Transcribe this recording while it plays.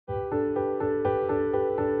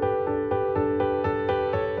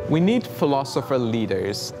We need philosopher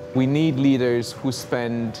leaders. We need leaders who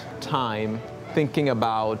spend time thinking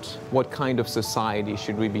about what kind of society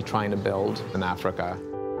should we be trying to build in Africa.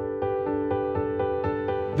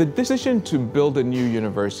 The decision to build a new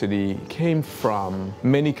university came from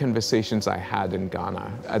many conversations I had in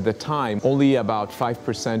Ghana. At the time, only about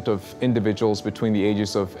 5% of individuals between the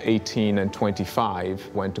ages of 18 and 25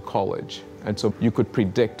 went to college. And so you could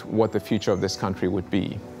predict what the future of this country would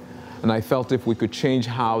be. And I felt if we could change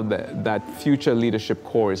how that future leadership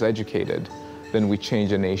corps is educated, then we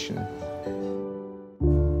change a nation.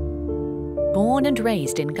 Born and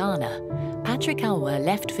raised in Ghana, Patrick Awuah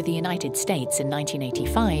left for the United States in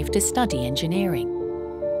 1985 to study engineering.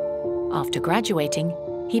 After graduating,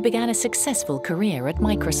 he began a successful career at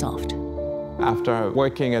Microsoft. After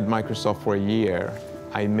working at Microsoft for a year,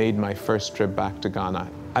 I made my first trip back to Ghana.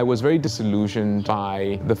 I was very disillusioned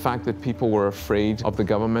by the fact that people were afraid of the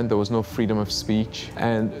government. There was no freedom of speech,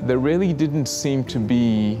 and there really didn't seem to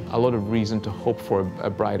be a lot of reason to hope for a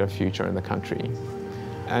brighter future in the country.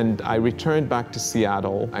 And I returned back to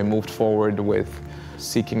Seattle. I moved forward with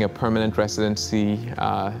seeking a permanent residency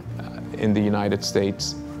in the United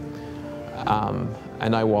States,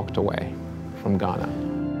 and I walked away from Ghana.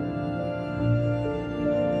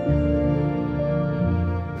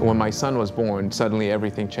 When my son was born, suddenly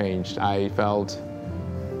everything changed. I felt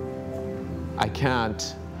I can't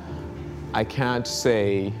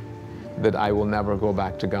say that I will never go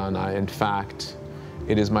back to Ghana. In fact,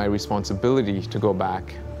 it is my responsibility to go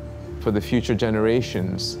back for the future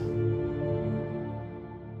generations.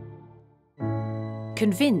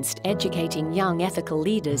 Convinced educating young ethical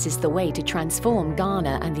leaders is the way to transform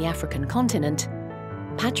Ghana and the African continent,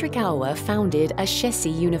 Patrick Awuah founded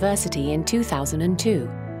Ashesi University in 2002.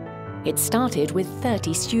 It started with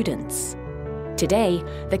 30 students. Today,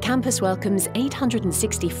 the campus welcomes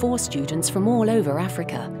 864 students from all over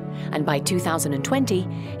Africa, and by 2020,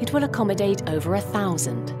 it will accommodate over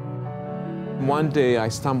 1,000. One day I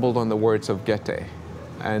stumbled on the words of Goethe,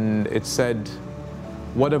 and it said,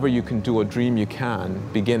 "Whatever you can do or dream you can,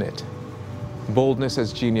 begin it. Boldness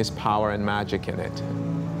has genius, power, and magic in it."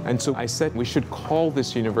 And so I said we should call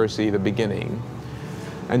this university the beginning.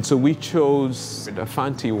 And so we chose a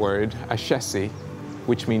Fanti word, Ashesi,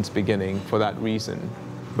 which means beginning, for that reason.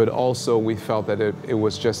 But also we felt that it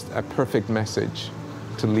was just a perfect message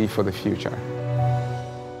to leave for the future.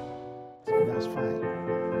 That's fine.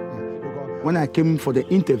 Yeah. When I came for the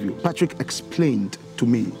interview, Patrick explained to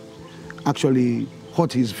me actually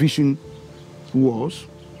what his vision was,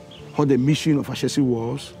 what the mission of Ashesi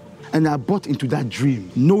was, and I bought into that dream,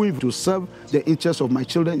 knowing to serve the interests of my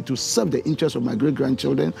children, to serve the interests of my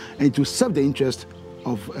great-grandchildren, and to serve the interests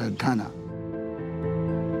of Ghana.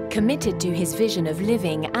 Committed to his vision of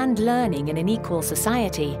living and learning in an equal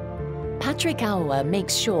society, Patrick Awuah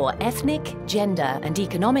makes sure ethnic, gender, and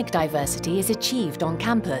economic diversity is achieved on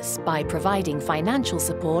campus by providing financial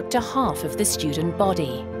support to half of the student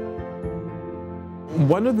body.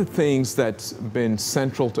 One of the things that's been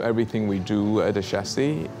central to everything we do at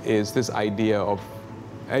Ashesi is this idea of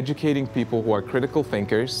educating people who are critical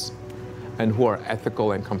thinkers and who are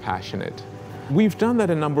ethical and compassionate. We've done that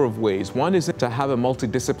a number of ways. One is to have a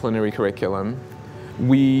multidisciplinary curriculum.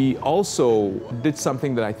 We also did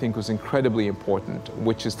something that I think was incredibly important,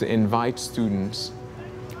 which is to invite students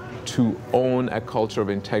to own a culture of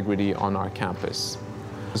integrity on our campus.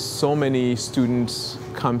 So many students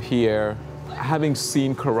come here having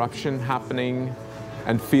seen corruption happening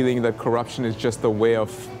and feeling that corruption is just the way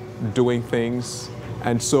of doing things.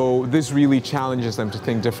 And so this really challenges them to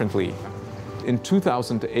think differently. In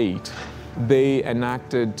 2008, they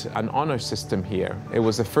enacted an honor system here. It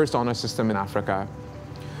was the first honor system in Africa,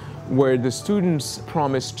 where the students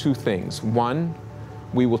promised two things. One,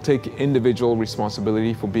 we will take individual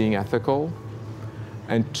responsibility for being ethical.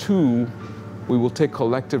 And two, we will take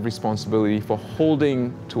collective responsibility for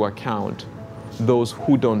holding to account those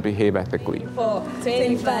who don't behave ethically. 4,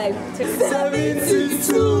 25,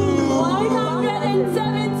 72,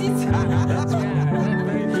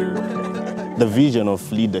 172. The vision of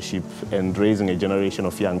leadership and raising a generation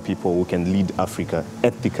of young people who can lead Africa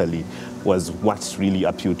ethically was what really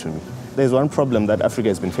appealed to me. There's one problem that Africa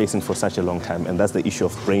has been facing for such a long time, and that's the issue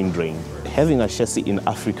of brain drain. Having Ashesi in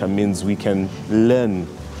Africa means we can learn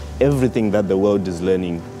everything that the world is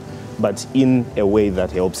learning, but in a way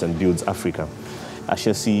that helps and builds Africa.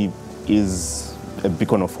 Ashesi is a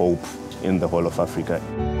beacon of hope in the whole of Africa.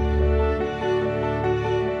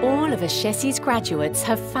 All of Ashesi's graduates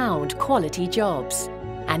have found quality jobs,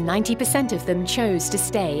 and 90% of them chose to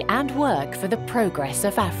stay and work for the progress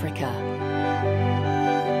of Africa.